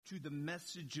to the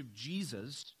message of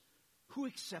Jesus, who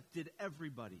accepted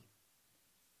everybody,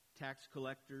 tax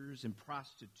collectors and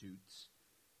prostitutes,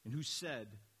 and who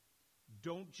said,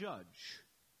 "Don't judge,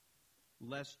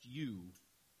 lest you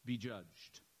be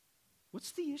judged."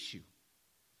 What's the issue?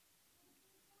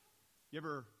 You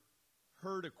ever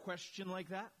heard a question like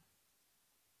that?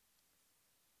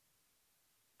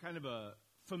 Kind of a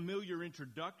familiar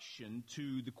introduction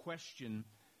to the question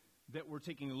that we're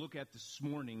taking a look at this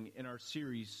morning in our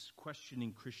series,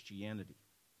 Questioning Christianity.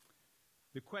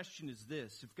 The question is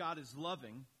this: if God is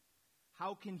loving,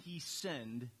 how can He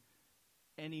send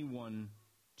anyone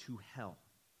to hell?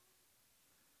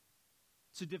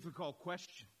 It's a difficult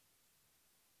question.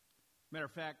 Matter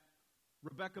of fact,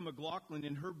 Rebecca McLaughlin,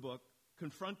 in her book,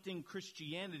 Confronting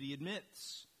Christianity,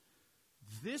 admits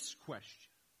this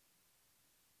question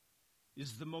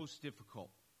is the most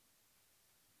difficult.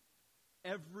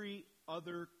 Every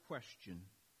other question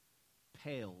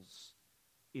pales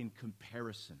in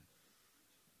comparison.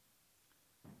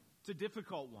 It's a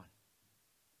difficult one.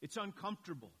 It's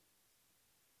uncomfortable.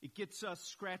 It gets us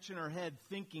scratching our head,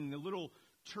 thinking, a little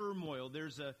turmoil.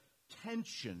 There's a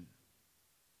tension,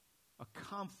 a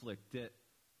conflict that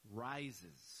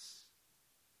rises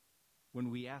when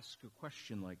we ask a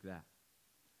question like that.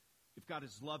 If God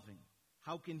is loving,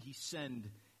 how can He send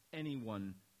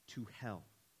anyone to hell?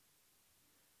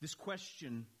 This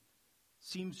question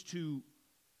seems to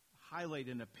highlight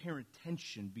an apparent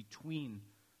tension between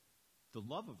the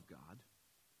love of God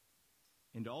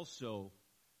and also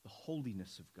the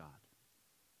holiness of God.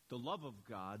 The love of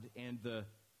God and the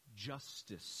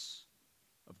justice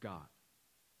of God.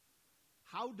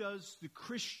 How does the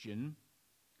Christian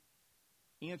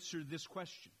answer this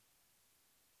question?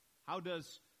 How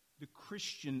does the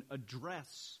Christian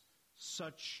address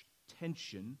such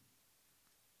tension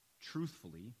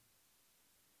truthfully,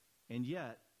 and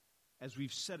yet, as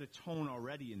we've set a tone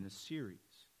already in this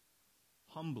series,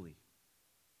 humbly,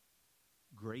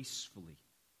 gracefully?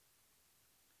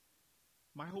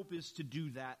 My hope is to do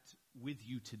that with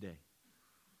you today.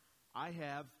 I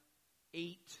have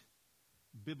 8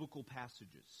 biblical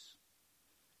passages.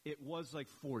 It was like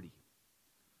 40.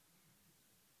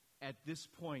 At this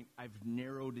point, I've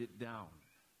narrowed it down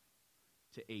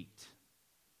to 8.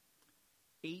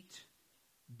 8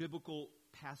 biblical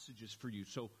passages for you.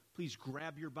 So please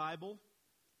grab your Bible.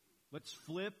 Let's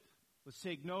flip. Let's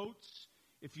take notes.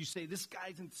 If you say, "This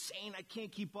guy's insane, I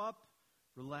can't keep up,"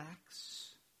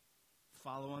 relax.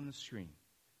 Follow on the screen.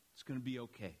 It's going to be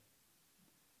okay.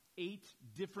 8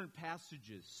 different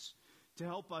passages to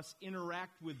help us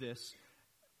interact with this.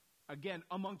 Again,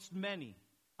 amongst many,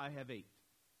 I have 8.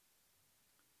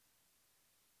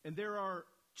 And there are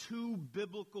 2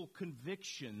 biblical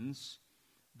convictions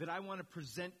that I want to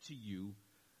present to you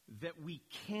that we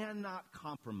cannot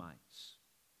compromise.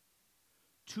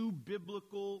 2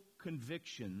 biblical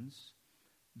convictions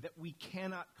that we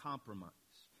cannot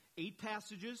compromise. 8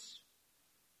 passages,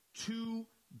 2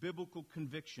 biblical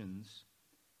convictions,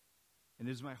 and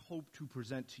it is my hope to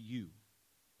present to you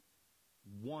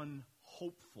one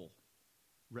hopeful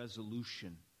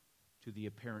resolution to the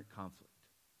apparent conflict.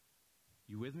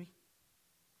 You with me?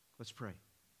 Let's pray.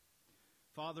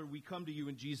 Father, we come to you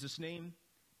in Jesus' name,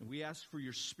 and we ask for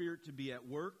your Spirit to be at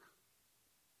work.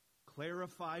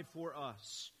 Clarify for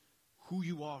us who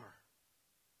you are.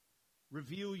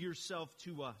 Reveal yourself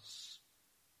to us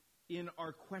in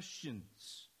our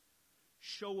questions.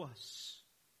 Show us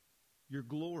your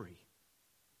glory.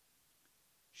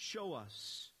 Show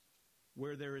us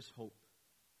where there is hope.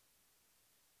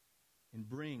 And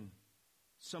bring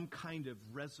some kind of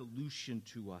resolution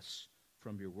to us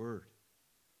from your word.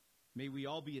 May we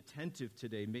all be attentive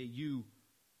today. May you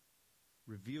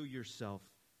reveal yourself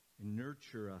and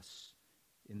nurture us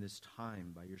in this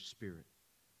time by your Spirit.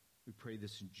 We pray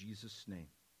this in Jesus' name.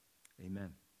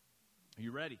 Amen. Are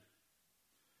you ready?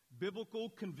 Biblical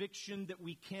conviction that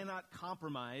we cannot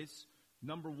compromise.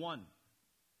 Number 1,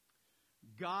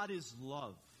 God is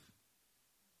love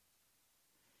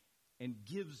and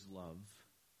gives love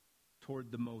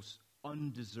toward the most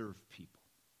undeserved people.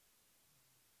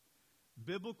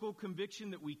 Biblical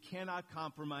conviction that we cannot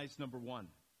compromise. Number 1,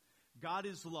 God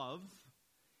is love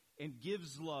and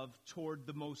gives love toward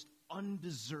the most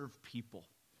undeserved people.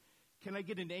 Can I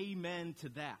get an amen to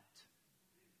that?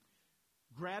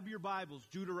 Grab your Bibles,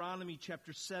 Deuteronomy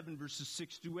chapter 7, verses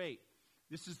 6 through 8.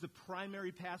 This is the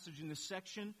primary passage in this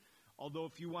section. Although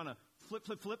if you want to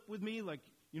flip with me, like,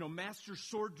 master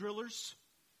sword drillers,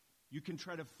 you can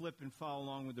try to flip and follow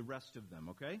along with the rest of them,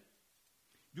 okay?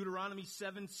 Deuteronomy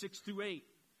 7, 6 through 8.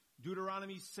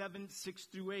 Deuteronomy 7, 6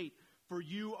 through 8. For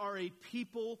you are a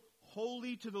people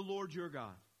holy to the Lord your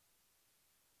God.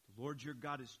 Lord your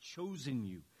God has chosen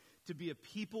you to be a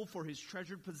people for his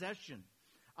treasured possession.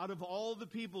 Out of all the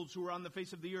peoples who are on the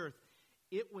face of the earth,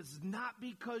 it was not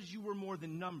because you were more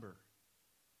than number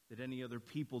that any other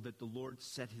people that the Lord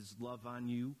set his love on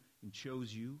you and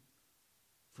chose you,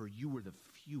 for you were the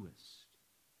fewest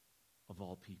of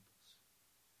all peoples.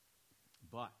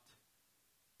 But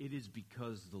it is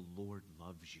because the Lord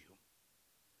loves you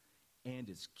and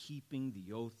is keeping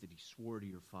the oath that he swore to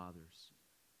your fathers,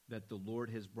 that the Lord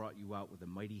has brought you out with a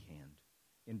mighty hand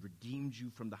and redeemed you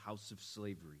from the house of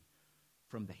slavery,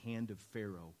 from the hand of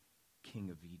Pharaoh, king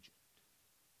of Egypt.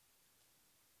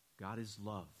 God is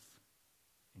love,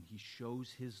 and he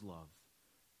shows his love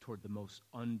toward the most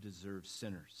undeserved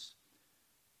sinners.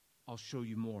 I'll show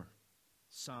you more.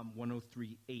 Psalm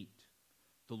 103:8.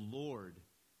 The Lord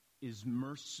is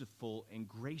merciful and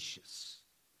gracious,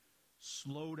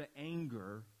 slow to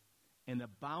anger, and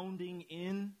abounding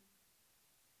in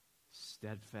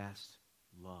steadfast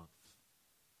love.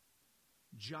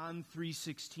 John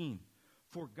 3:16.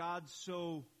 For God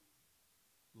so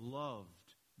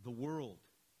loved the world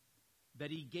that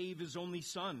he gave his only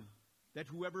Son, that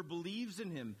whoever believes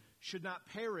in him should not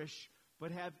perish,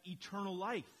 but have eternal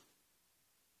life.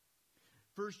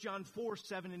 1 John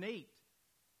 4:7-8.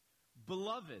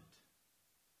 Beloved,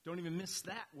 don't even miss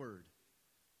that word.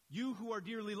 You who are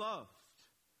dearly loved,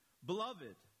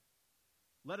 beloved,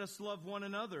 let us love one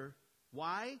another.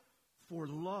 Why? For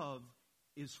love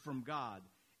is from God.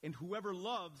 And whoever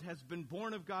loves has been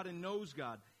born of God and knows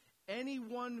God.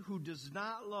 Anyone who does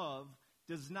not love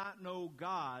does not know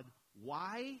God.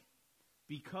 Why?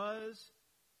 Because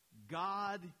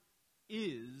God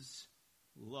is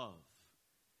love.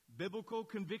 Biblical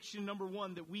conviction number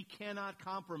one that we cannot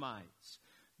compromise.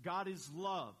 God is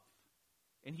love.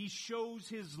 And he shows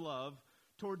his love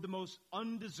toward the most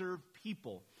undeserved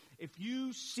people. If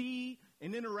you see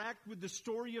and interact with the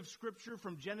story of Scripture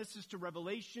from Genesis to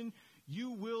Revelation,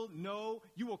 you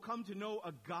will come to know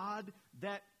a God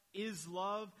that is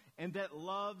love and that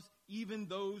loves even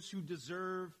those who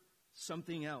deserve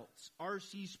something else.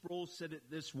 R.C. Sproul said it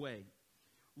this way: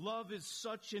 love is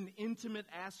such an intimate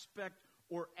aspect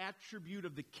or attribute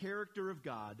of the character of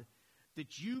God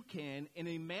that you can, in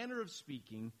a manner of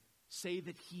speaking, say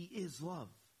that he is love.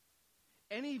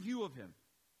 Any view of him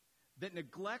that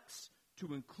neglects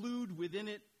to include within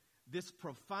it this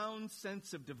profound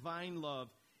sense of divine love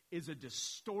is a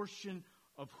distortion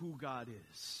of who God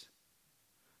is.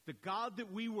 The God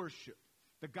that we worship,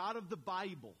 the God of the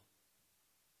Bible,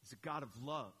 is a God of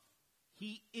love.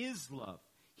 He is love.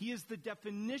 He is the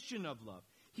definition of love.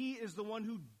 He is the one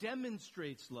who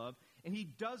demonstrates love, and he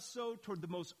does so toward the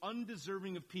most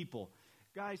undeserving of people.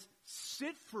 Guys,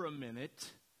 sit for a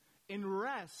minute and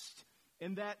rest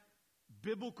in that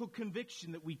biblical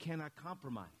conviction that we cannot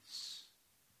compromise.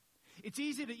 It's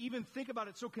easy to even think about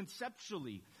it so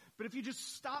conceptually, but if you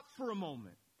just stop for a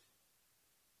moment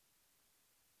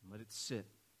and let it sit.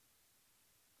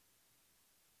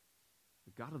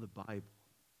 The God of the Bible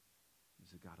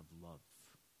is a God of love.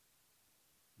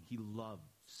 And he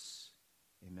loves,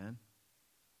 amen?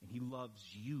 And he loves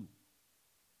you,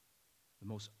 the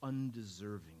most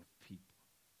undeserving of people.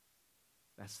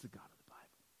 That's the God of the Bible.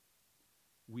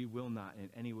 We will not in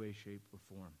any way, shape, or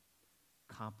form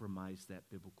compromise that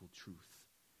biblical truth.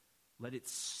 Let it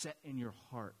set in your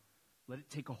heart. Let it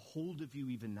take a hold of you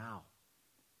even now.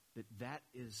 That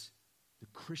is the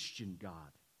Christian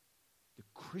God. The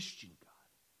Christian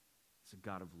God is a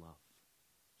God of love.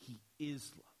 He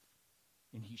is love.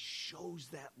 And he shows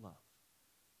that love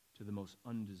to the most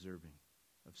undeserving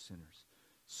of sinners.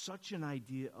 Such an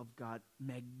idea of God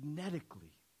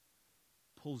magnetically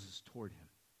pulls us toward him,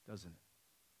 doesn't it?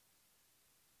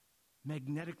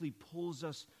 Magnetically pulls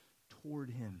us toward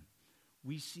him.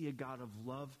 We see a God of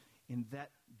love, and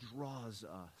that draws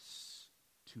us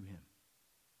to him.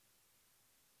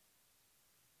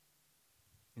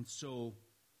 And so,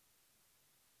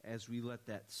 as we let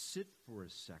that sit for a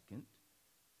second,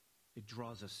 it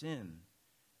draws us in,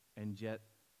 and yet,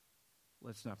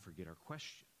 let's not forget our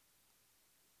question.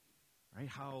 Right?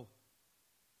 How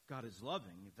God is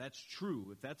loving, if that's true,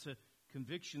 if that's a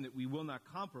conviction that we will not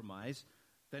compromise,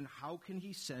 then how can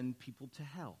he send people to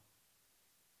hell?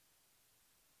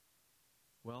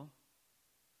 Well,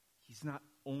 he's not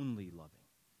only loving.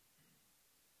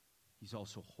 He's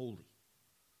also holy.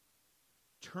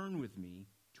 Turn with me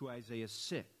to Isaiah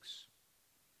 6.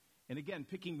 And again,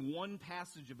 picking one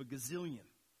passage of a gazillion.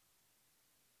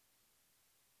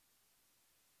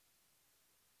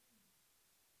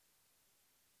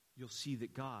 You'll see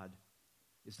that God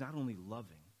is not only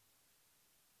loving,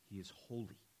 he is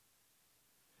holy.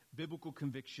 Biblical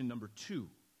conviction number 2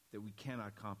 that we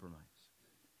cannot compromise.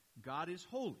 God is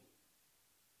holy,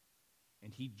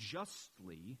 and he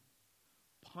justly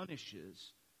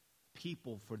punishes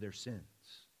people for their sins.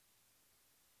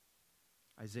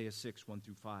 Isaiah 6, 1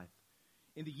 through 5.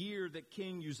 In the year that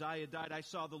King Uzziah died, I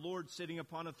saw the Lord sitting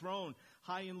upon a throne,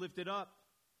 high and lifted up,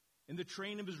 and the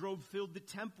train of his robe filled the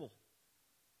temple.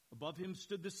 Above him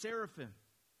stood the seraphim.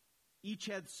 Each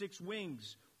had 6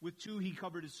 wings. With 2 he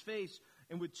covered his face,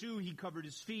 and with 2 he covered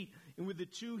his feet, and with the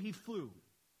 2 he flew.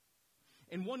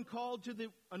 And one called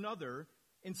to another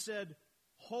and said,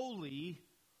 Holy,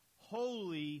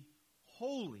 holy,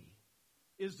 holy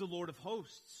is the Lord of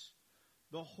hosts.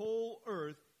 The whole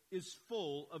earth is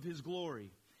full of his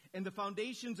glory. And the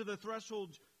foundations of the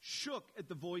threshold shook at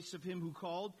the voice of him who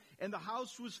called, and the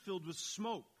house was filled with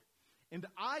smoke. And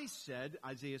I said,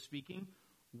 Isaiah speaking,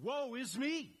 Woe is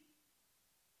me!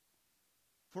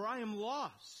 For I am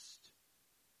lost.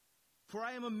 For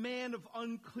I am a man of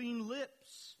unclean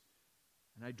lips,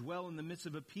 and I dwell in the midst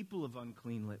of a people of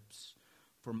unclean lips.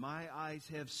 For my eyes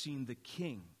have seen the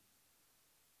King,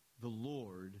 the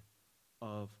Lord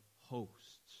of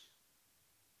hosts.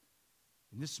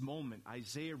 In this moment,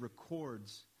 Isaiah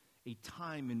records a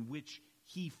time in which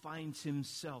he finds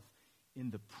himself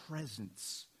in the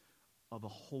presence of a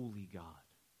holy God.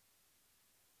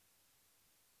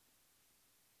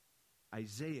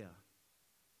 Isaiah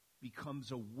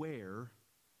becomes aware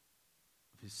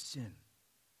of his sin.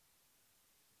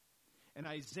 And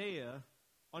Isaiah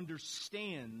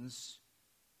understands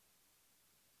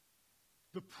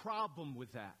the problem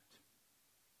with that.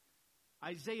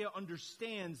 Isaiah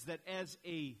understands that as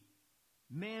a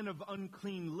man of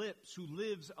unclean lips who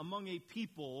lives among a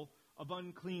people of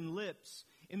unclean lips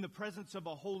in the presence of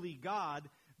a holy God,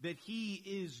 that he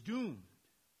is doomed.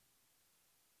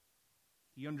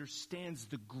 He understands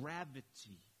the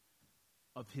gravity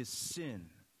of his sin.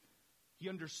 He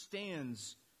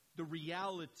understands the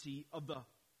reality of the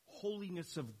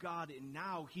holiness of God, and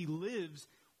now he lives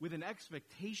with an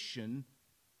expectation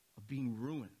of being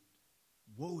ruined.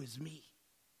 Woe is me.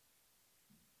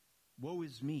 Woe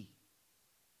is me.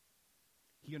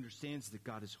 He understands that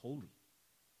God is holy.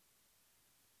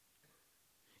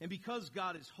 And because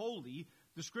God is holy,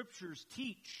 the scriptures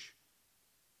teach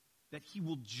that he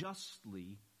will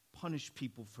justly punish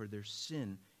people for their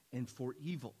sin and for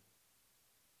evil.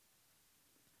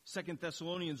 2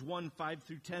 Thessalonians 1, 5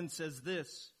 through 10 says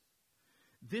this,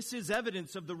 This is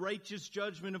evidence of the righteous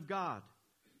judgment of God,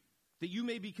 that you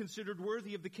may be considered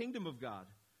worthy of the kingdom of God,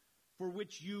 for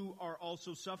which you are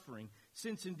also suffering,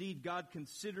 since indeed God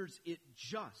considers it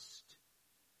just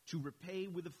to repay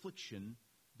with affliction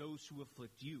those who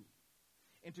afflict you,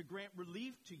 and to grant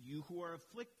relief to you who are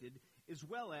afflicted, as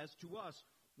well as to us,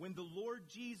 when the Lord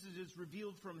Jesus is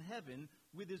revealed from heaven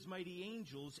with his mighty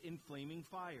angels in flaming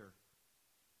fire,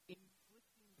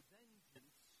 inflicting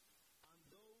vengeance on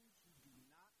those who do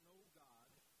not know God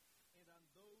and on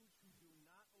those who do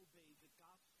not obey the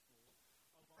gospel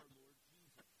of our Lord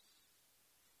Jesus.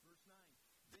 Verse 9,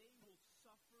 they will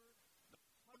suffer the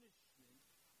punishment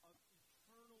of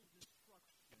eternal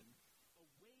destruction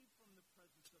away from the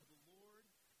presence of the Lord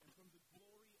and from the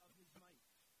glory of his might,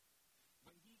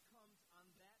 when he comes on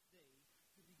that day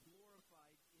to be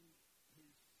glorified in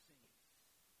his saints.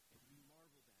 And we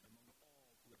marveled at him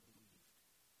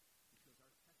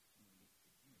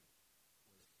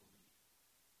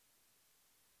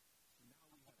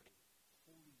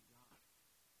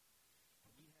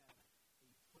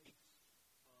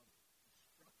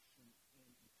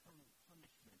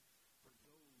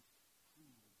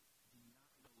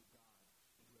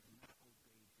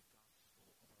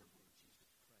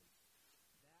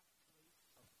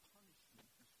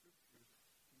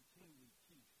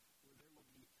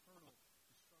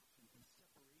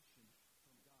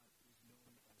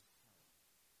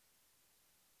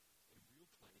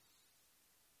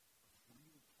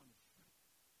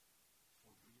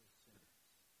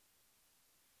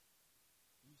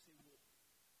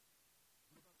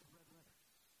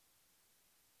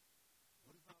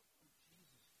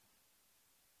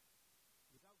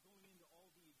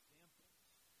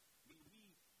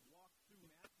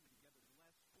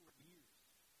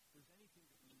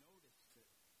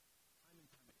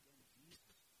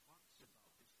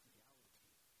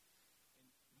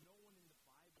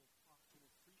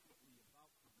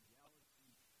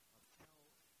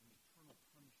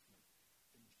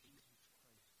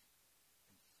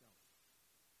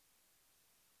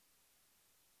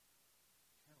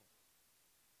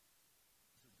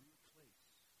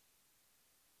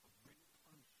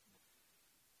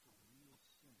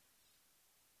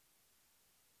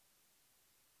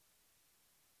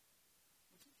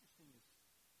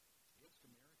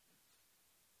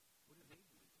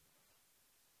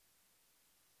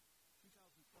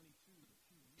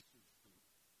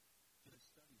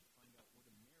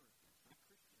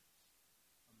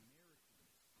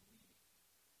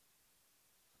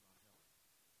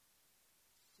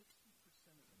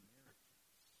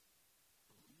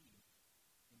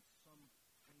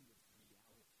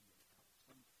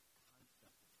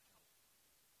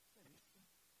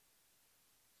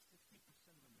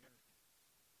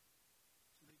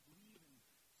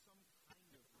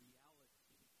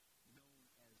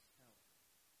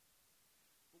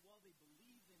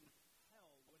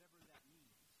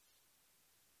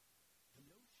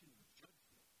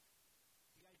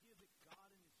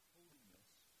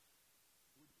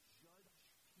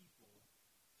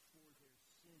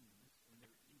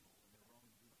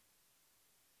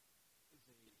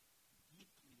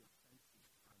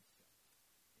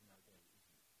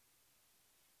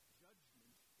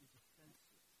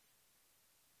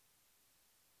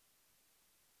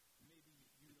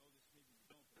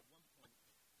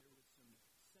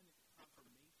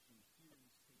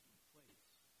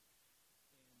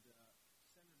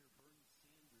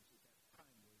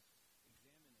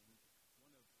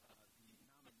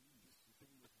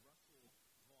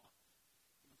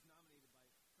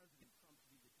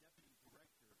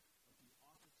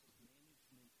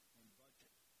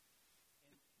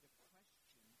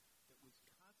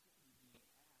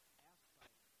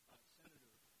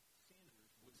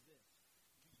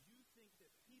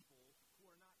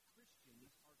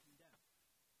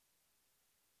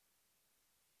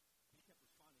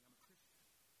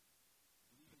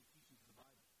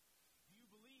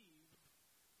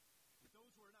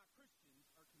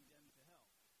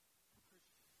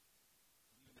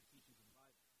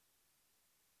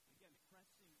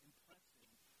pressing,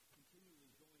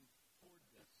 continually going toward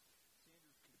this,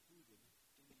 Sanders concluded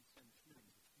in these Senate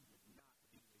hearings that he would not,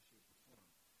 in any way, shape, or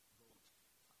form,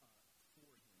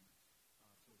 vote for him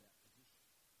for that position.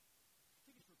 I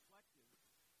think it's reflective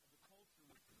of the culture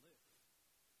in which we live.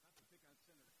 Not to pick on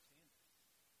Senator Sanders,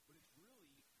 but it's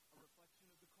really a reflection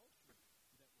of the culture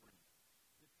that we're in.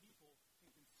 That people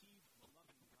can conceive of a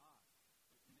loving God,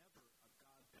 but never a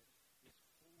God that is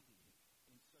holy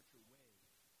in such a way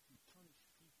to punish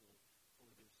people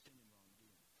for their sin and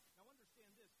wrongdoing. Now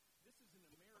understand this. This is an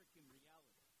American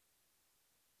reality.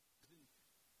 It's in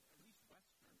at least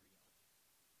Western reality.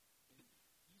 In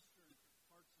eastern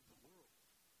parts of the world,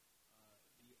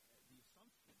 the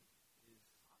assumption is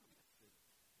obvious that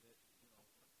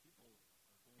people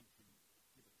are going to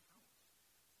give account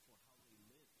for how they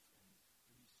live, and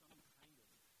there'll be some kind of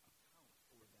account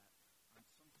for that on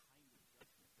some kind of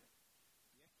judgment day.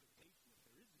 The expectation, if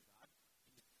there is a God,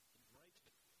 is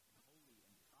righteous and holy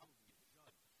and probably a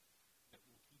judge that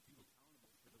will keep you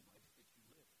accountable for the life that you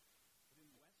live. But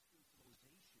in Western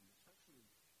civilization, especially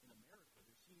in America,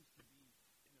 there seems to be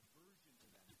an aversion to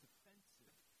that. It's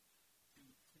offensive to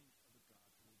think of a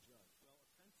God who will judge. Well,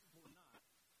 offensive or not,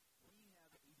 we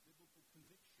have a biblical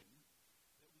conviction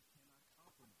that we cannot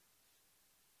compromise.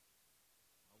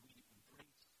 We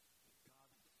embrace God's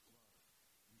love.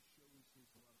 He shows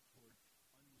his love toward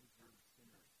undeserved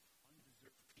sinners,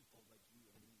 undeserved people like you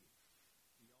and me.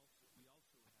 We also have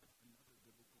another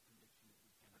biblical conviction that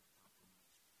we cannot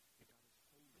compromise. That God is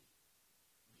holy,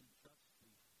 and he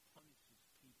justly punishes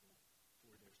people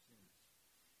for their sins.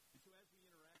 And so as we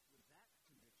interact with that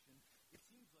conviction, it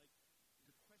seems like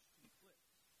the question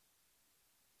flips.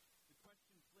 The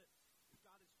question flips. If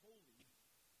God is holy,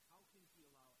 how can he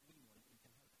allow anyone into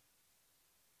heaven?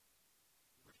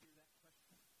 You ever hear that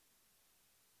question?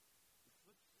 It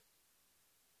flips it.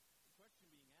 The question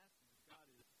being asked is, if God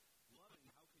is loving,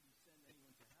 how could he send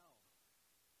anyone to hell?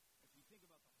 If you think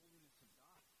about the holiness of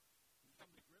God, you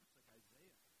come to grips like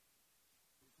Isaiah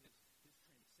with his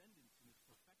transcendence and his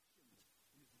perfection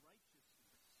and his righteousness.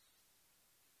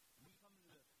 When we come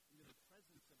into the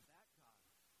presence of that God,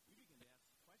 we begin to ask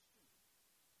the question,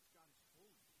 if God is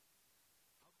holy,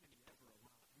 how can he ever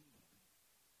allow anyone into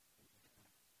heaven?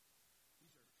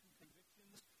 These are two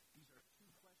convictions. These are two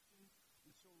questions.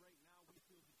 And so right now we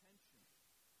feel the tension.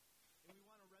 And we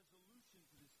want a resolution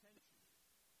to this tension.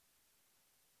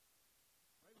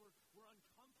 Right? We're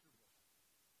uncomfortable.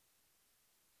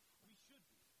 We should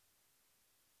be.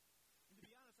 And to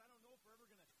be honest, I don't know if we're ever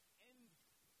going to end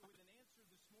with an answer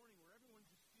this morning where everyone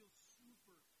just feels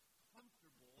super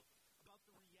comfortable about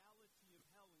the reality of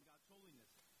hell and God's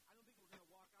holiness. I don't think we're going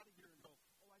to walk out of here and go,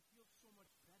 oh, I feel so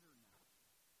much better now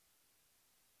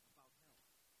about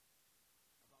hell,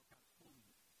 about God's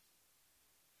holiness.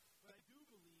 But I do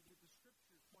believe that the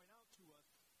Scriptures point out to us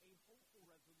a hopeful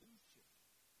resolution.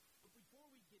 But before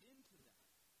we get into that,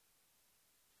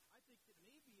 I think that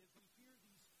maybe as we hear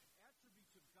these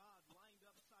attributes of God lined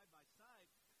up side by side,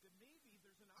 that maybe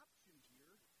there's an option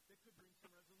here that could bring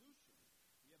some resolution.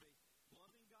 We have a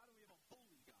loving God and we have a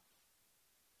holy God.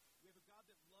 We have a God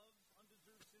that loves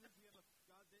undeserved sinners. We have a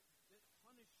God that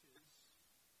punishes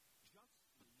justly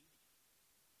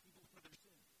people for their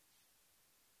sins.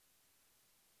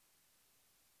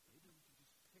 Maybe we could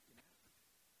just pick an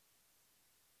attribute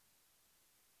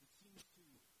that seems to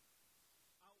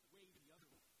outweigh the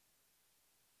other one.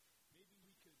 Maybe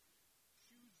we could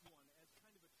choose one as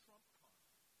kind of a trump card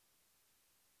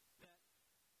that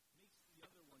makes the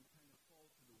other one kind of fall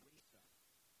to the wayside.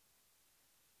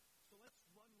 So let's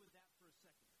run with that for a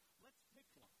second. Let's pick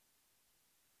one.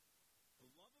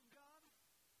 The love of God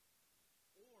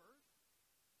or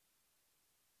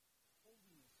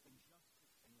holiness and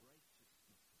justice and righteousness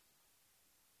of God.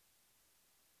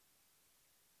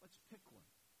 Let's pick one.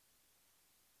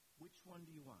 Which one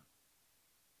do you want?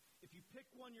 If you pick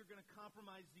one, you're going to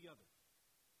compromise the other.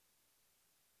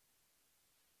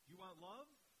 Do you want love?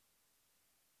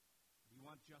 Do you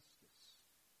want justice?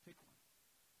 Pick one.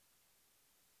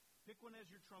 Pick one as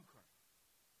your trump card.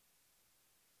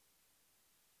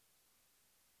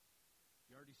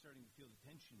 You're already starting to feel the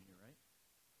tension here, right?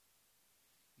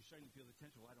 You're starting to feel the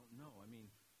tension. Well, I don't know. I mean,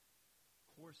 of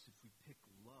course, if we pick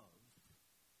love,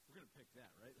 we're going to pick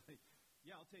that, right?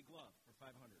 Yeah, I'll take love for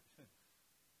 500.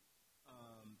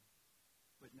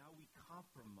 But now we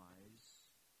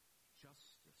compromise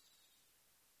justice.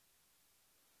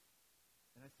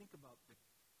 And I think about the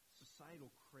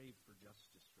societal crave for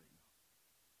justice right now.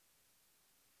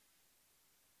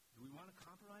 Do we want to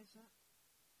compromise that?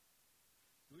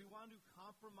 Do we want to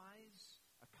compromise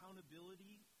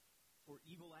accountability for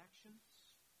evil actions?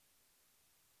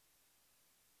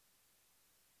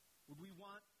 Would we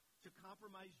want to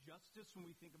compromise justice when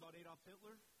we think about Adolf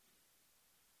Hitler?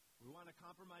 We want to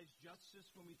compromise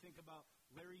justice when we think about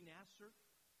Larry Nassar?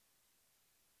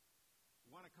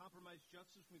 We want to compromise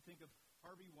justice when we think of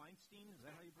Harvey Weinstein? Is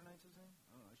that how you pronounce his name?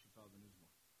 I don't know. I should follow the news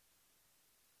more.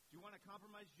 Do you want to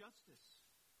compromise justice?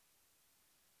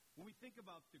 When we think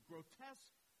about the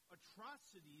grotesque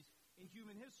atrocities in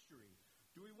human history,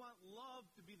 do we want love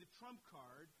to be the trump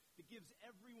card that gives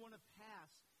everyone a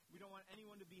pass? We don't want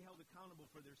anyone to be held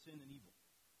accountable for their sin and evil.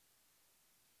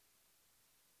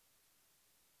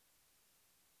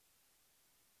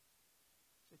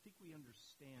 I think we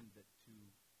understand that to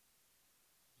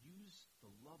use the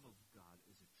love of God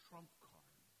as a trump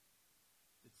card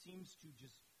that seems to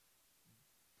just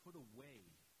put away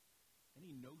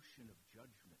any notion of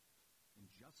judgment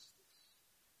and justice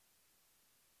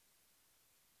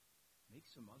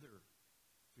makes some other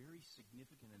very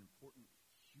significant and important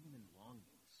human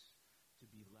longings to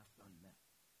be left unmet.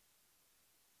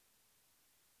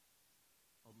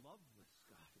 A loveless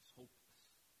God is hopeless.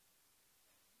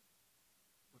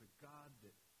 But a God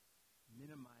that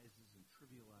minimizes and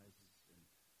trivializes and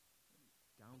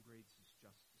downgrades his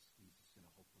justice leaves us in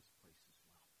a hopeless place as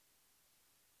well.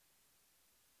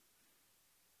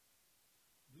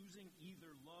 Losing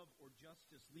either love or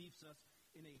justice leaves us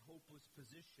in a hopeless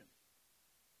position.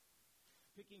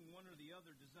 Picking one or the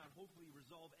other does not hopefully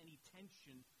resolve any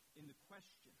tension in the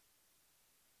question.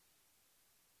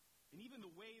 And even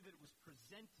the way that it was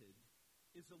presented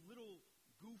is a little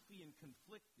goofy and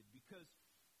conflicted, because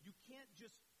you can't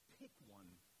just pick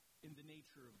one in the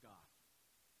nature of God.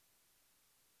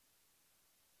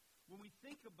 When we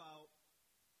think about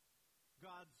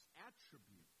God's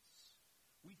attributes,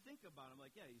 we think about him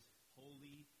like, yeah, he's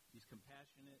holy, he's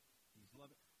compassionate, he's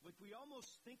loving. Like, we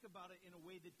almost think about it in a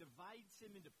way that divides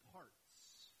him into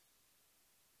parts.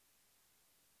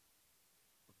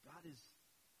 But God is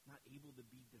not able to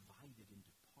be divided into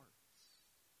parts.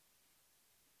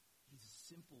 He's a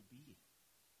simple being.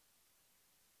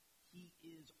 He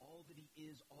is all that he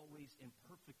is, always and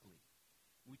perfectly.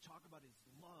 When we talk about his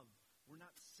love, we're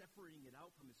not separating it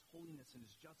out from his holiness and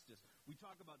his justice. We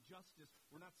talk about justice,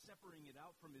 we're not separating it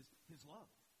out from his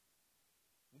love.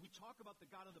 When we talk about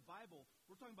the God of the Bible,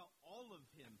 we're talking about all of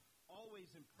him,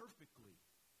 always and perfectly.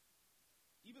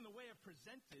 Even the way I've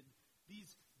presented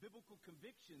these biblical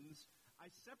convictions, I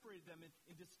separated them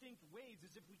in distinct ways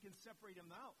as if we can separate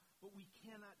them out, but we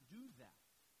cannot do that.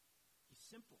 He's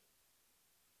simple.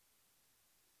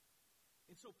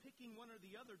 And so picking one or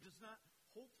the other does not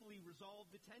hopefully resolve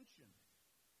the tension.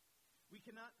 We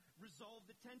cannot resolve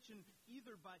the tension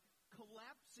either by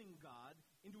collapsing God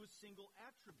into a single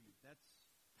attribute. That's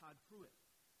Todd Pruitt.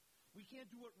 We can't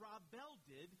do what Rob Bell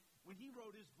did when he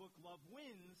wrote his book, Love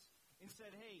Wins, and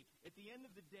said, hey, at the end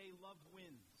of the day, love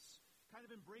wins. Kind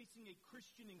of embracing a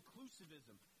Christian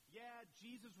inclusivism. Yeah,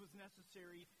 Jesus was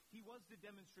necessary. He was the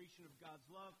demonstration of God's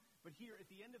love. But here, at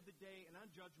the end of the day and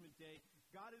on Judgment Day,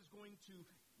 God is going to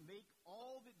make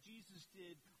all that Jesus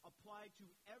did apply to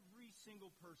every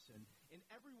single person. And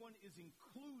everyone is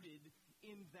included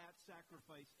in that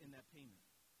sacrifice, in that payment.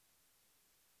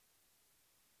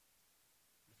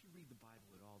 If you read the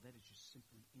Bible at all, that is just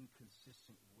simply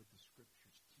inconsistent with what the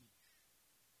Scriptures teach.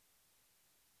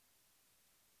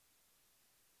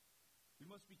 We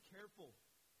must be careful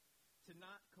to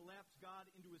not collapse God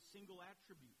into a single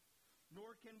attribute,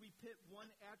 nor can we pit one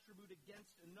attribute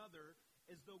against another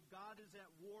as though God is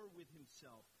at war with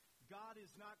himself. God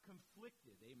is not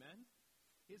conflicted, amen?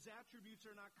 His attributes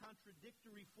are not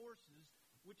contradictory forces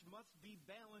which must be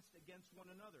balanced against one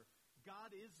another.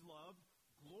 God is love,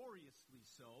 gloriously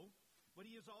so, but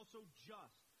he is also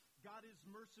just. God is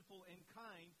merciful and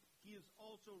kind. He is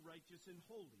also righteous and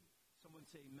holy. Someone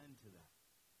say amen to that.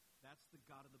 That's the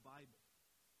God of the Bible.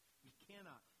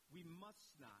 We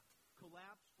must not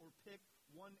collapse or pick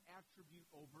one attribute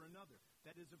over another.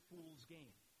 That is a fool's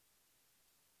game.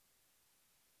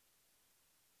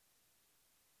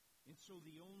 And so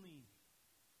the only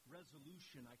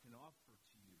resolution I can offer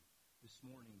to you this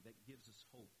morning that gives us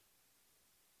hope,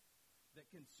 that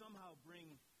can somehow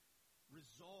bring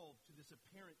resolve to this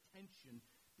apparent tension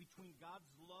between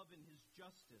God's love and his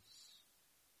justice,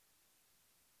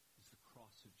 is the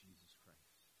cross of Jesus Christ.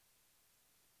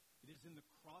 It is in the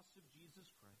cross of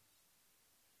Jesus Christ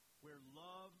where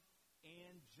love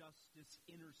and justice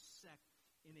intersect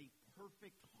in a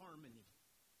perfect harmony.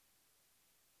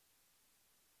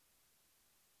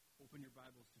 Open your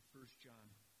Bibles to 1 John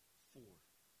 4,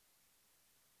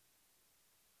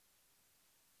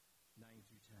 9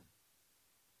 through 10.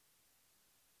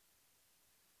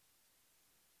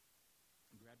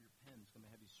 And grab your pens. I'm going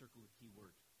to have you circle a key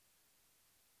word.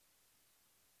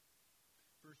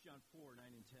 1 John 4,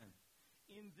 9 and 10.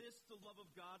 In this the love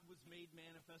of God was made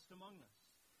manifest among us,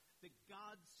 that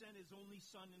God sent his only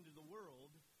Son into the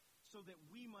world so that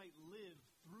we might live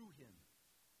through him.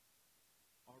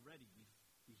 Already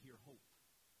we hear hope.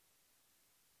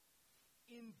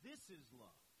 In this is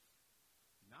love.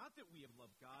 Not that we have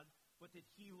loved God, but that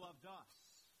he loved us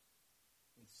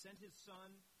and sent his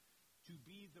Son to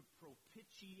be the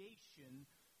propitiation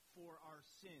for our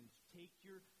sins. Take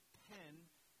your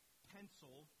pen,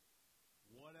 pencil,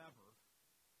 whatever,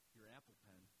 your Apple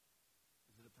pen.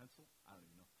 Is it a pencil? I don't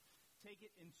even know. Take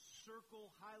it and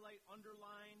circle, highlight,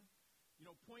 underline,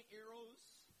 point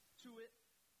arrows to it.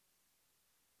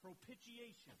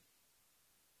 Propitiation.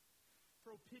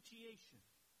 Propitiation.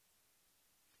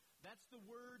 That's the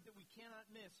word that we cannot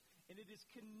miss, and it is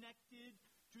connected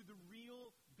to the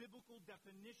real biblical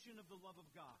definition of the love of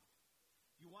God.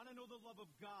 You want to know the love of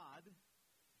God,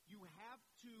 you have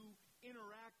to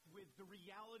interact with the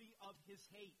reality of his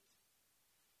hate.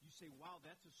 You say, wow,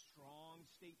 that's a strong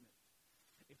statement.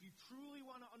 If you truly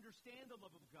want to understand the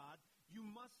love of God, you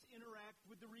must interact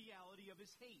with the reality of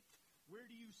his hate. Where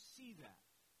do you see that?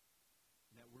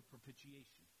 That word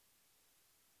propitiation.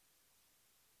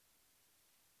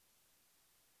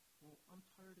 Well, I'm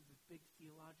tired of the big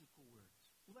theological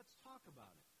words. Well, let's talk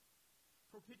about it.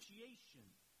 Propitiation,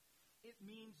 it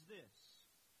means this: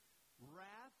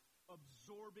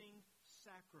 wrath-absorbing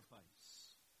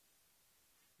sacrifice.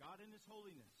 God in his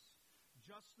holiness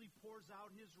justly pours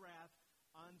out his wrath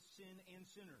on sin and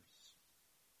sinners.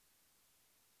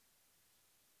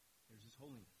 There's his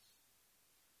holiness.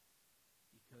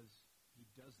 Because he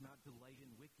does not delight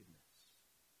in wickedness.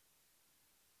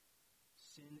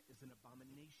 Sin is an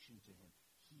abomination to him.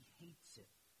 He hates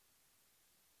it.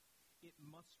 It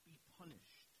must be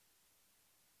punished.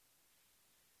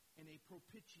 And a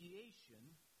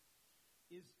propitiation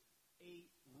is a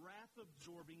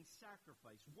wrath-absorbing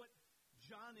sacrifice. What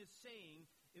John is saying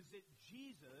is that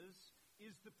Jesus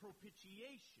is the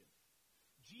propitiation.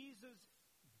 Jesus'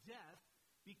 death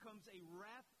becomes a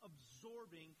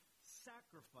wrath-absorbing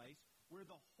sacrifice where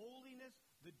the holiness,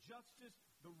 the justice,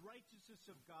 the righteousness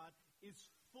of God is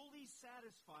fully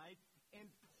satisfied and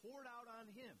poured out on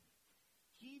him.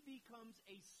 He becomes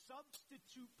a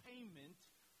substitute payment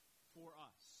for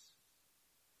us.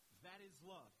 That is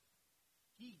love.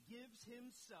 He gives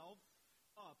himself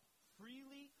up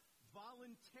freely,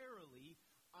 voluntarily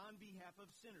on behalf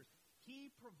of sinners. He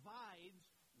provides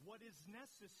what is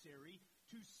necessary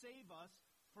to save us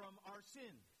from our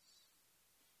sins.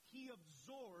 He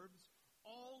absorbs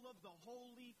all of the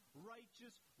holy,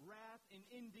 righteous wrath and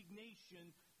indignation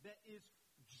that is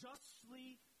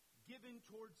justly given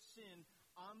towards sin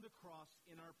on the cross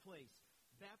in our place.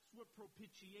 That's what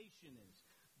propitiation is.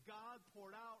 God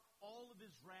poured out all of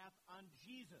his wrath on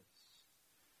Jesus,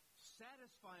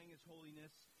 satisfying his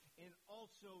holiness and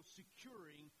also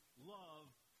securing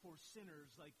love for sinners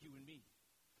like you and me.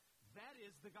 That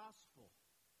is the gospel.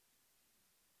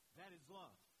 That is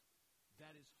love.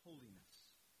 That is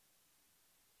holiness.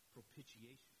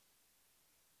 Propitiation.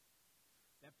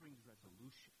 That brings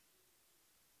resolution.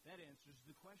 That answers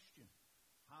the question: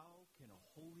 how can a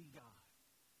holy God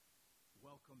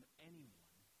welcome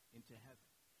anyone into heaven?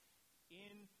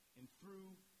 In and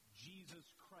through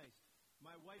Jesus Christ.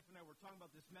 My wife and I were talking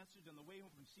about this message on the way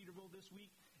home from Cedarville this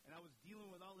week, and I was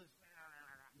dealing with all this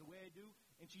the way I do,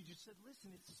 and she just said,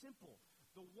 listen, it's simple.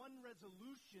 The one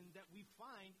resolution that we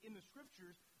find in the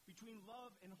Scriptures between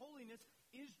love and holiness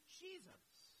is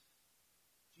Jesus.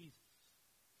 Jesus.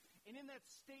 And in that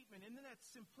statement, and in that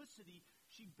simplicity,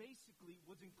 she basically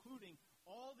was including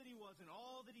all that he was and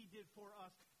all that he did for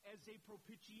us as a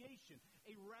propitiation,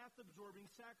 a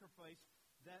wrath-absorbing sacrifice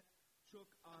that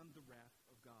took on the wrath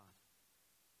of God.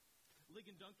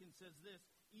 Ligon Duncan says this: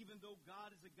 even though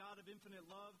God is a God of infinite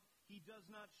love, he does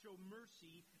not show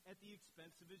mercy at the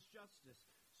expense of his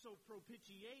justice. So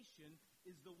propitiation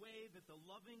is the way that the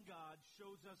loving God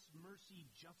shows us mercy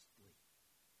justly.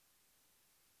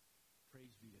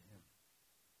 Praise be to him.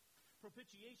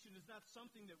 Propitiation is not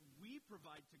something that we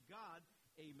provide to God,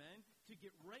 amen, to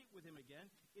get right with him again.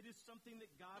 It is something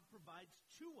that God provides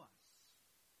to us,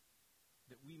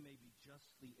 that we may be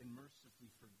justly and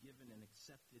mercifully forgiven and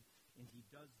accepted, and he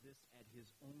does this at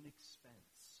his own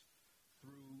expense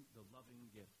through the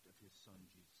loving gift of his Son,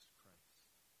 Jesus Christ.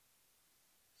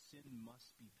 Sin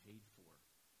must be paid for.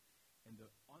 And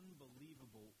the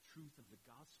unbelievable truth of the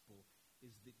gospel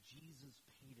is that Jesus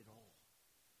paid it all.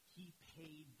 He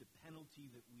paid the penalty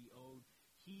that we owed.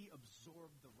 He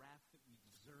absorbed the wrath that we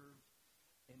deserved.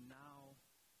 And now,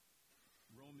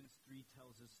 Romans 3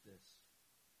 tells us this: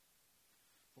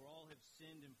 for all have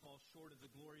sinned and fall short of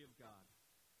the glory of God.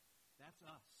 That's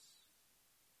us.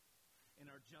 And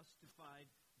are justified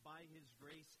by his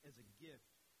grace as a gift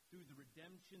through the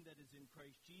redemption that is in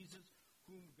Christ Jesus,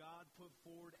 whom God put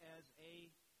forward as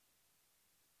a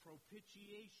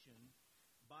propitiation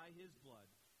by his blood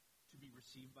to be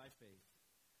received by faith.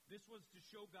 This was to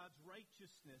show God's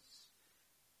righteousness,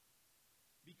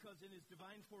 because in his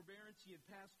divine forbearance he had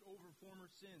passed over former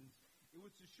sins. It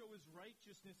was to show his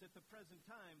righteousness at the present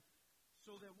time,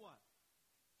 so that what?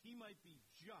 He might be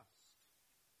just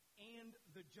and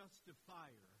the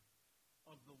justifier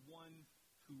of the one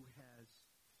who has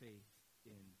faith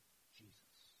in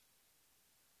Jesus.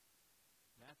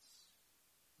 That's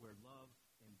where love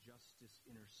and justice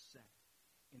intersect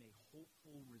in a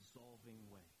hopeful, resolving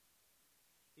way.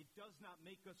 It does not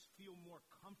make us feel more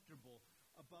comfortable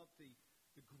about the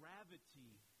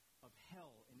gravity of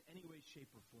hell in any way, shape,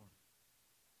 or form.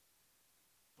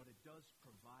 But it does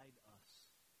provide us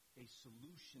a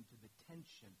solution to the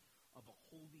tension of a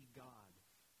holy God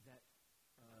that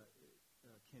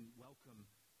can welcome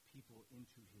people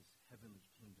into his heavenly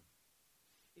kingdom.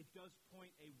 It does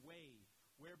point a way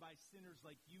whereby sinners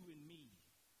like you and me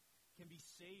can be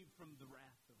saved from the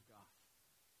wrath of God.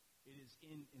 It is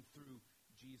in and through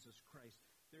Jesus Christ.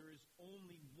 There is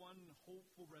only one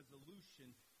hopeful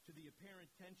resolution to the apparent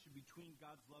tension between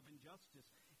God's love and justice,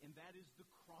 and that is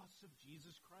the cross of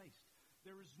Jesus Christ.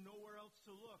 There is nowhere else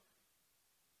to look.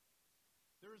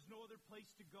 There is no other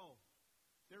place to go.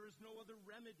 There is no other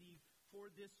remedy for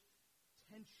this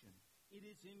tension. It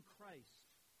is in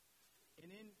Christ. And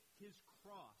in his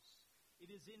cross, it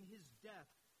is in his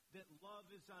death that love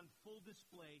is on full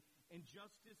display and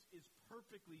justice is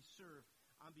perfectly served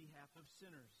on behalf of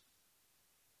sinners.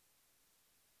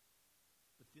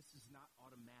 But this is not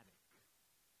automatic.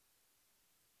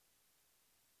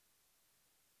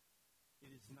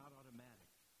 It is not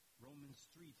automatic. Romans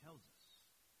 3 tells us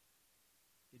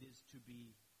it is to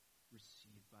be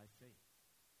received by faith.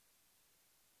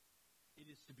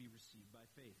 It is to be received by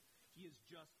faith. He is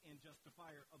just and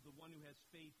justifier of the one who has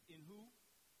faith in who?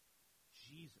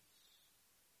 Jesus.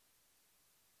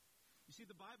 You see,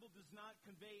 the Bible does not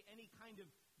convey any kind of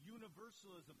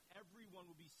universalism. Everyone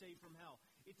will be saved from hell.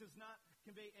 It does not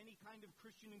convey any kind of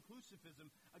Christian inclusivism,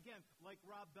 again, like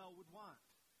Rob Bell would want,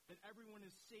 that everyone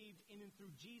is saved in and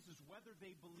through Jesus, whether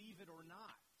they believe it or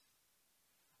not.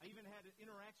 I even had an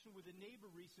interaction with a neighbor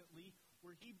recently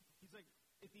where he's like,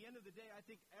 at the end of the day, I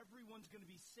think everyone's going to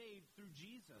be saved through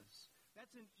Jesus.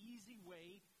 That's an easy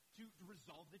way to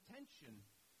resolve the tension.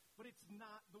 But it's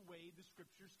not the way the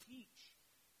Scriptures teach.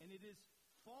 And it is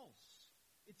false.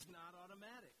 It's not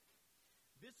automatic.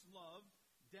 This love,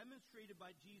 demonstrated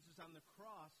by Jesus on the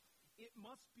cross, it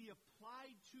must be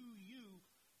applied to you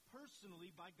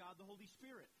personally by God the Holy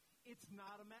Spirit. It's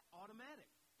not automatic.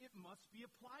 It must be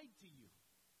applied to you.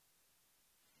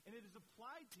 And it is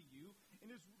applied to you, and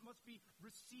it must be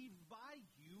received by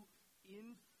you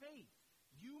in faith.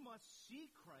 You must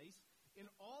see Christ in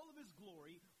all of his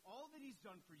glory, all that he's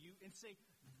done for you, and say,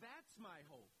 that's my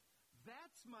hope.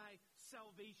 That's my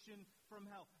salvation from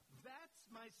hell. That's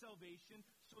my salvation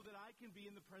so that I can be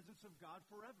in the presence of God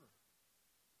forever.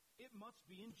 It must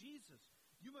be in Jesus.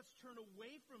 You must turn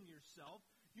away from yourself.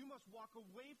 You must walk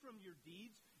away from your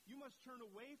deeds. You must turn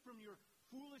away from your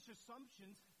foolish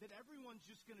assumptions that everyone's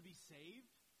just going to be saved.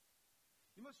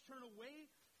 You must turn away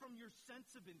from your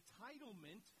sense of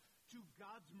entitlement to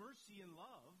God's mercy and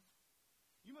love.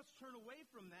 You must turn away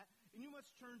from that, and you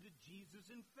must turn to Jesus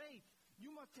in faith.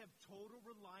 You must have total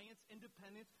reliance and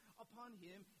dependence upon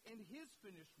him and his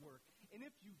finished work. And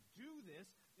if you do this,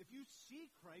 if you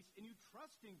see Christ and you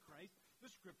trust in Christ,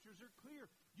 the Scriptures are clear.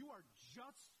 You are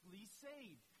justly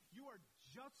saved. You are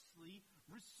justly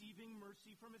receiving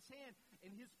mercy from his hand,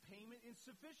 and his payment is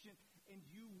sufficient, and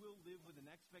you will live with an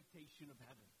expectation of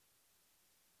heaven.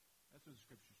 That's what the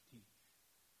Scriptures teach.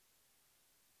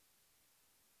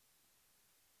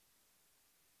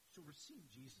 So receive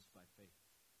Jesus by faith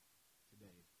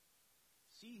today.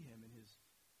 See him in his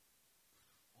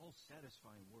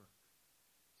all-satisfying work.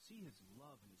 See his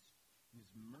love and his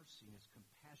mercy and his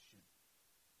compassion.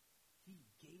 He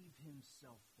gave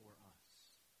himself for us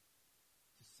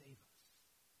to save us.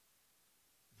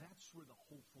 That's where the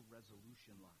hopeful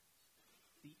resolution lies.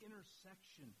 The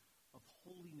intersection of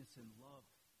holiness and love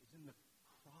is in the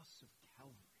cross of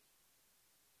Calvary.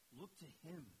 Look to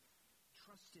him.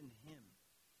 Trust in him.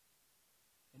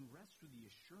 And rest with the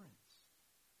assurance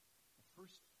of 1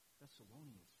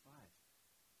 Thessalonians 5.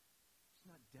 It's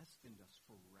not destined us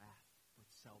for wrath, but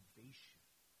salvation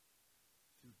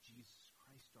through Jesus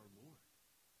Christ our Lord.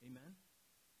 Amen?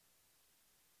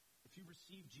 If you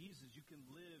receive Jesus, you can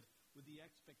live with the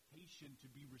expectation to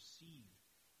be received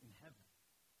in heaven.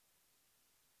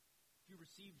 you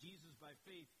receive Jesus by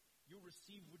faith, you'll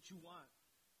receive what you want.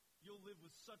 You'll live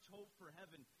with such hope for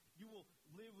heaven. You will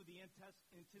live with the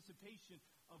anticipation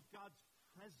of God's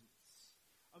presence,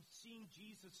 of seeing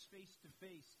Jesus face to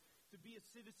face, to be a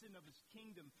citizen of his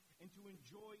kingdom, and to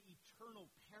enjoy eternal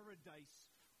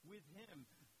paradise with him.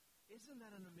 Isn't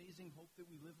that an amazing hope that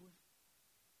we live with?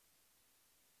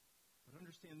 But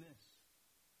understand this.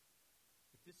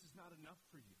 If this is not enough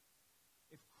for you,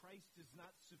 if Christ is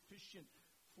not sufficient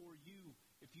for you,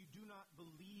 if you do not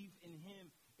believe in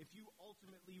him, if you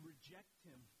ultimately reject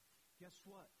him, guess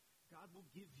what? God will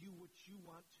give you what you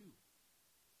want to.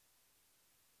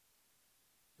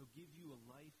 He'll give you a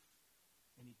life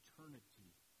and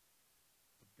eternity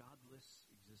of godless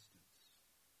existence,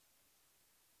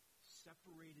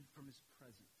 separated from his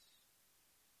presence.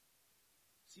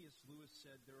 C.S. Lewis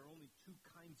said there are only two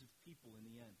kinds of people in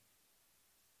the end.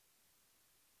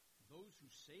 Those who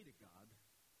say to God,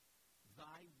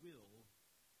 "Thy will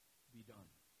be done,"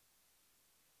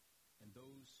 and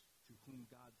those to whom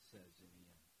God says in the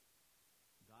end,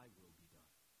 "Thy will be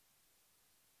done."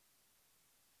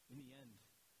 In the end,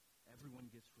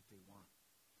 everyone gets what they want.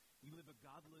 You live a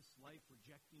godless life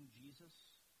rejecting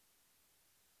Jesus,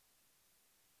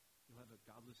 you'll have a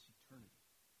godless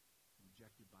eternity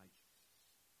rejected by Jesus.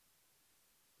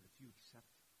 But if you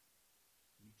accept him,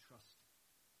 and you trust him,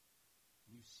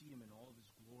 and you see him in all of his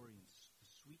glory and the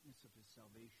sweetness of his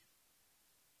salvation,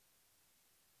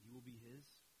 you will be his,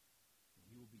 and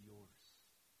he will be yours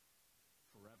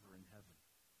forever in heaven.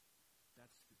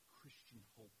 That's the Christian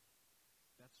hope.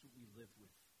 That's what we live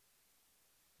with.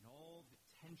 And all the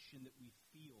tension that we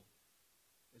feel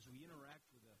as we interact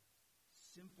with a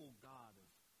simple God of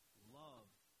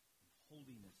love and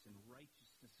holiness and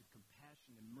righteousness and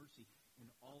compassion and mercy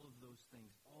and all of those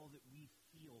things, all that we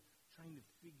feel trying to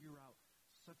figure out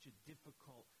such a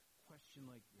difficult question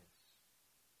like this.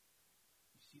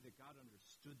 You see that God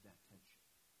understood that tension.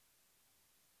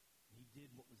 And he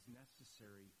did what was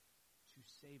necessary to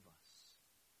save us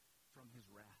from his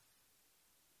wrath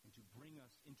and to bring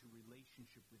us into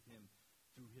relationship with him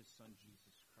through his Son,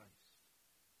 Jesus Christ.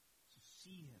 So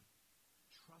see him,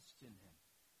 trust in him,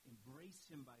 embrace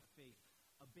him by faith,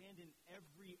 abandon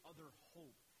every other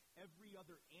hope, every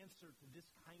other answer to this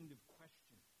kind of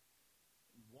question,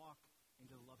 and walk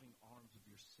into the loving arms of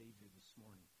your Savior this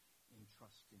morning and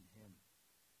trust in him.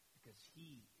 Because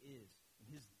he is, and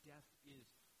his death is,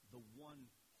 the one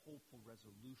hopeful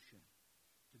resolution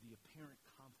to the apparent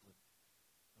conflict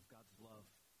of God's love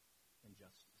and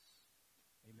justice.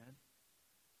 Amen?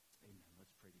 Amen.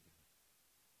 Let's pray together.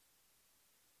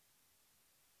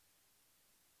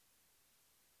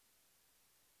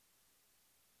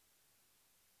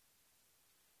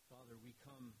 Father, we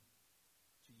come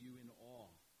to you in awe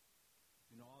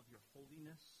of your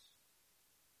holiness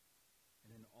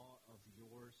and in awe of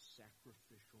your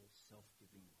sacrificial,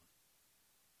 self-giving love.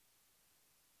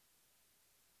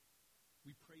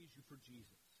 We praise you for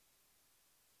Jesus,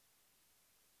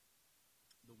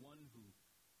 the one who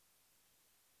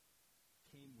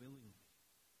came willingly,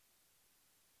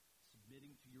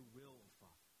 submitting to your will,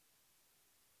 Father,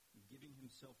 and giving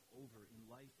himself over in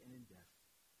life and in death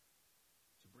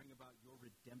to bring about your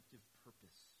redemptive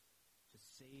purpose, to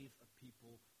save a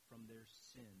people from their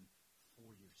sin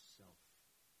for yourself.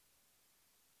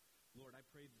 Lord, I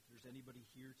pray that if there's anybody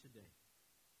here today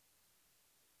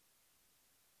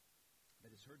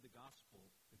that has heard the gospel,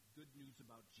 the good news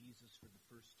about Jesus for the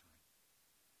first time,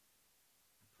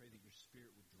 I pray that your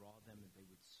Spirit would draw them and they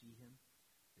would see him,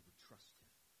 they would trust him.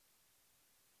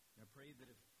 And I pray that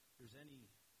if there's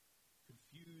any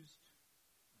confused,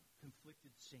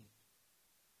 conflicted saint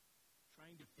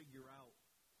trying to figure out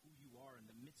who you are in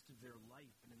the midst of their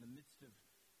life and in the midst of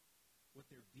what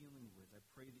they're dealing with, I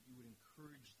pray that you would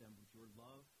encourage them with your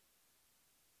love,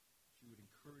 that you would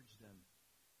encourage them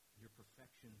in your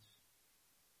perfections,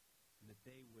 and that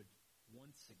they would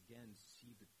once again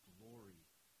see the glory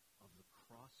of the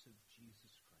cross of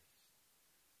Jesus Christ,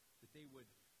 that they would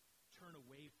turn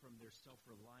away from their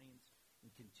self-reliance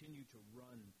and continue to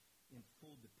run in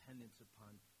full dependence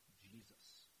upon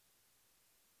Jesus.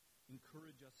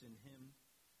 Encourage us in him.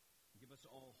 Give us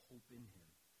all hope in him.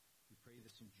 We pray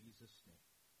this in Jesus' name.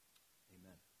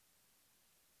 Amen.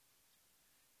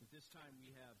 At this time,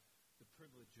 we have the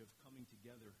privilege of coming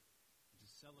together to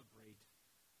celebrate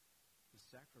the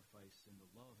sacrifice and the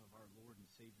love of our Lord and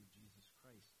Savior Jesus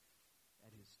Christ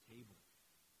at his table,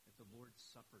 at the Lord's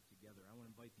Supper together. I want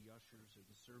to invite the ushers or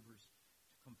the servers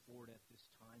to come forward at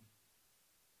this time.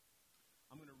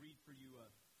 I'm going to read for you a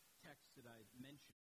text that I mentioned.